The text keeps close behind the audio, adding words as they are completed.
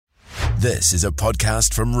This is a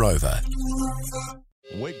podcast from Rover.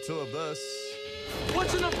 Week 2 of this.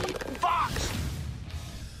 What's in the box?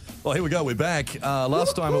 Well, here we go. We're back.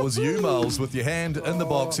 Last time it was you, Miles, with your hand in the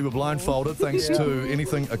box. You were blindfolded. Thanks to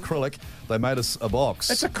anything acrylic, they made us a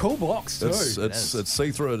box. It's a cool box too. It's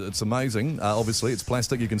see-through. It's amazing. Obviously, it's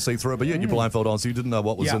plastic. You can see through it, but you had your blindfold on, so you didn't know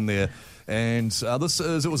what was in there. And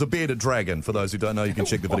it was a bearded dragon. For those who don't know, you can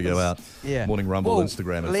check the video out. Yeah. Morning Rumble,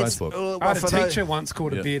 Instagram, and Facebook. I had a teacher once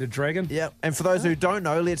called a bearded dragon. Yeah, and for those who don't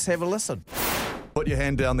know, let's have a listen. Put your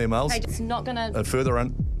hand down there, Miles. It's not gonna. Further in.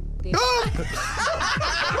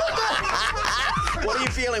 What are you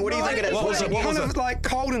feeling? What do you think it is? What was it? What was Kind it? of like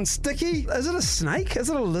cold and sticky. Is it a snake?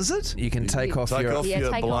 Is it a lizard? You can take off Take your... off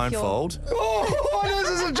your take off blindfold. Oh, this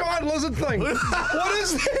is a giant lizard thing. What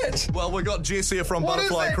is that? Well, we've got Jess here from What is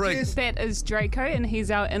Butterfly that, Creek. Jess? That is Draco, and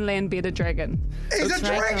he's our inland bearded dragon. He's a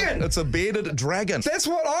dragon. It's a bearded dragon. That's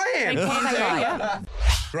what I am. Yeah.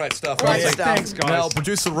 Great stuff. Great Amazing. stuff. Thanks, guys. Now,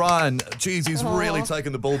 producer Ryan, geez, he's really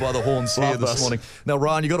taken the bull by the horns here this morning. Now,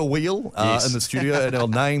 Ryan, you got a wheel in the studio, and our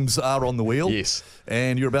names are on the wheel. Yes.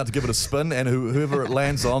 And you're about to give it a spin, and whoever it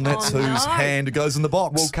lands on, that's whose hand goes in the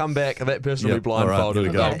box. We'll come back. That person will Yep. be blindfolded. All right, here we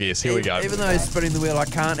and go. they'll guess. Here we go. Even though he's spinning the wheel, I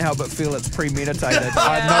can't help but feel it's premeditated.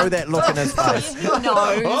 I know that look in his face.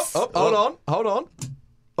 Nose. Hold on.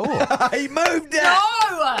 Oh, He moved it!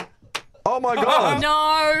 No! oh my God.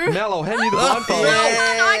 No! Mel, I'll hand you the blindfold.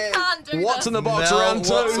 I can't do What's in this. the box Mel, around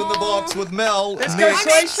two? what's in the box with Mel? Let's I'm go,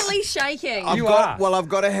 Next. actually shaking. You are. Well, I've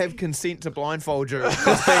got to have consent to blindfold you.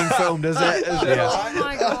 It's being filmed, is it? Is it Oh right?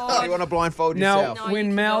 my god. You want to blindfold Now, yourself? No, you when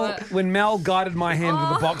can Mel do it. when Mel guided my hand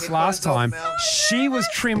to the box last time, Mel. she was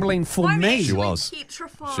trembling for I'm me. She was.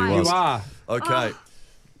 petrified. She was. You are. Okay.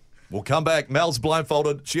 We'll come back. Mel's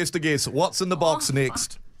blindfolded. She has to guess what's in the box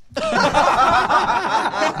next.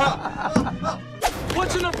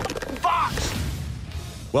 What's in the box?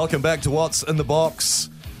 Welcome back to What's in the Box.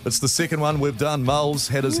 It's the second one we've done. Miles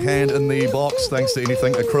had his hand in the box thanks to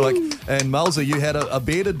anything acrylic. And Milesy, you had a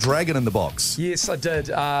bearded dragon in the box. Yes, I did.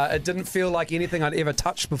 It didn't feel like anything I'd ever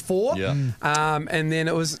touched before. Yeah. And then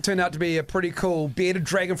turned out to be a pretty cool bearded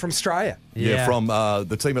dragon from Australia. Yeah, from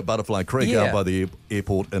the team at Butterfly Creek Yeah. out by the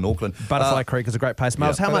airport in Auckland. Butterfly Creek is a great place.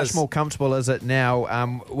 Miles, yeah. how It much is. more comfortable is it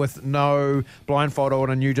now with no blindfold on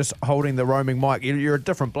and you just holding the roaming mic? You're a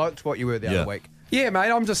different bloke to what you were the Yeah. other week. Yeah,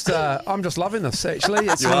 mate, I'm just loving this, actually.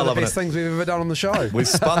 It's You one are of the loving best it. things we've ever done on the show. We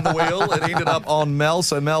spun the wheel. It ended up on Mel.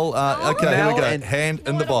 So Mel, okay, here we Mel go. and- Hand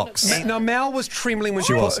in the box. No, Mel was trembling when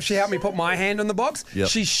She was. she helped me put my hand in the box. Yep.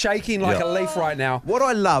 She's shaking like Yep. a leaf right now. What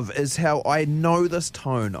I love is how I know this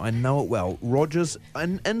tone. I know it well. Roger's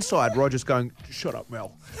inside. Roger's going, "Shut up,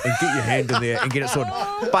 Mel, and get your hand in there and get it sorted."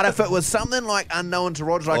 But if it was something like unknown to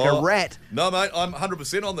Roger, like a rat, No, mate, I'm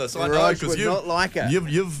 100% on this. I know Raj because would not like it.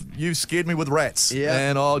 You've scared me with rats. Yeah.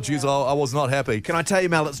 And geez, I was not happy. can I tell you,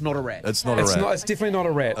 Mel, it's not a rat. It's not a rat. It's definitely not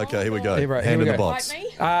a rat. Okay, here we go. Here we Hand in go. the box.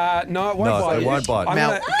 Bite me? No, it won't No, bite. it you. won't bite. I'm Mel.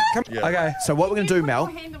 gonna- come- Yeah. Okay. So what we're going to do, Put Mel?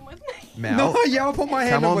 your hand in with me. Mel, No, yeah, I'll put my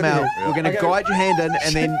hand come in on, with Mel. you. We're going to Okay. guide your hand in,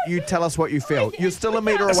 and then you tell us what you feel. You're still a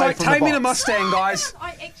metre It's away like from the taming a box. Mustang, guys.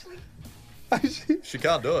 I actually. She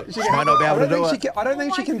can't do it. She might not be able to do it. I don't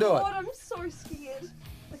think she can do Oh it. my god, I'm so scared.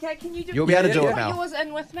 Okay, can you do You'll be able to do Yeah, it, put Mel. yours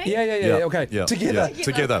in with me? Yeah, okay. Yeah. Together. Yeah.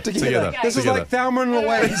 Together. This is like Thelma and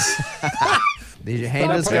Louise. There's your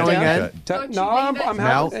hand is Put it going down. in. Okay. Don't you No, I'm leave it.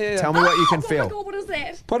 Mel, happy. Yeah. tell me what you can Oh my feel. god, what is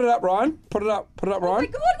that? Put it up, Ryan. Put it up, Oh my Ryan.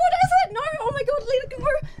 god, what is it? No, oh my god, let it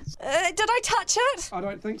go. Did I touch it? I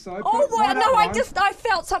don't think so. Oh my, no, I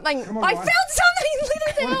felt something. on, I Ryan. felt something.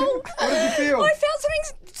 Let it out. What did you feel? I felt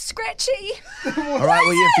something scratchy. All right,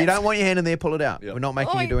 well, if you don't want your hand in there, pull it out. Yeah. We're not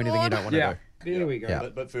making Oh you do my anything you God. don't want to Yeah. do. There we go. Yeah. A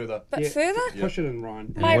bit further. But Yeah. further, Push it in,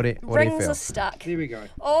 Ryan. my What do you rings feel? are stuck. Here we go.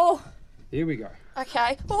 Oh, Here we go.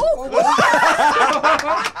 okay. Oh,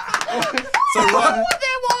 So right. what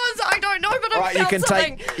that was, I don't know, but I All right, you felt can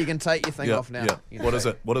something. you can take your thing Yeah, off now. yeah. You can What take is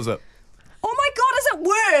it? What is it? Oh my god, is it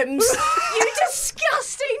worms? You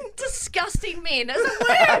disgusting men. Is it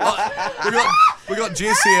worms? We got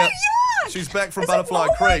Jess here. Yuck! She's back from Is it- Butterfly oh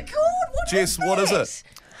my Creek. God, Jess, what is it?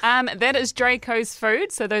 That is Draco's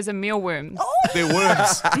food, so those are mealworms. Oh, They're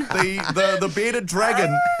worms. The bearded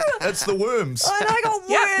dragon. It's the worms. and I got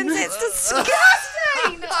worms. It's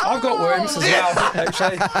disgusting. I've got worms as well,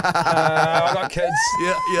 actually. I've got kids.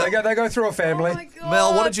 Yeah, yeah. They go through a family. Oh my God.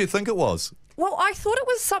 Mel, what did you think it was? Well, I thought it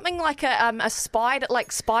was something like a spider,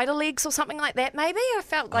 like spider legs or something like that. Maybe I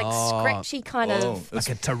felt like scratchy kind of. like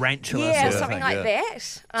a tarantula. Yeah, sort of something thing. like yeah.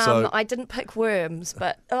 that. So- I didn't pick worms,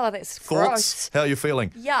 but that's Thoughts? gross. How are you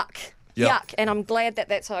feeling? Yuck. Yep. Yuck. And I'm glad that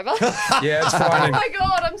that's over. Yeah, it's Oh fine. my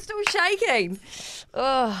God, I'm still shaking.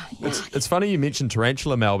 Oh, It's funny you mentioned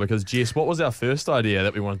tarantula, Mel, because Jess, what was our first idea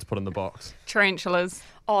that we wanted to put in the box? Tarantulas.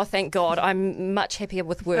 oh, thank God. I'm much happier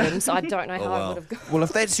with worms. I don't know how I would have gone. Well,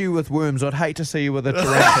 if that's you with worms, I'd hate to see you with a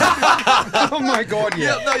tarantula. Oh my God,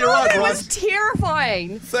 yeah. Yeah, no, you're right, It Brian. was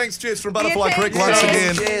terrifying. Thanks, Jess, from Butterfly Yeah, Creek thanks, once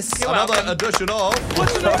Jess. again. Jess. Another edition of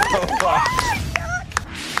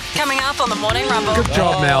Coming up on the Morning Rumble. Good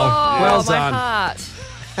job, Mel. Well my done. heart.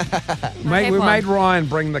 Mate, we one. made Ryan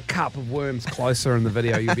bring the cup of worms closer in the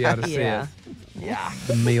video. You'll be able to see Yeah. it.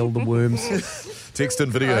 The meal, the worms. text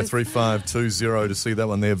in video 3520 to see that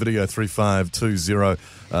one there. Video 3520,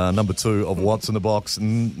 number 2 of What's in the Box.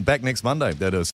 And back next Monday, that is.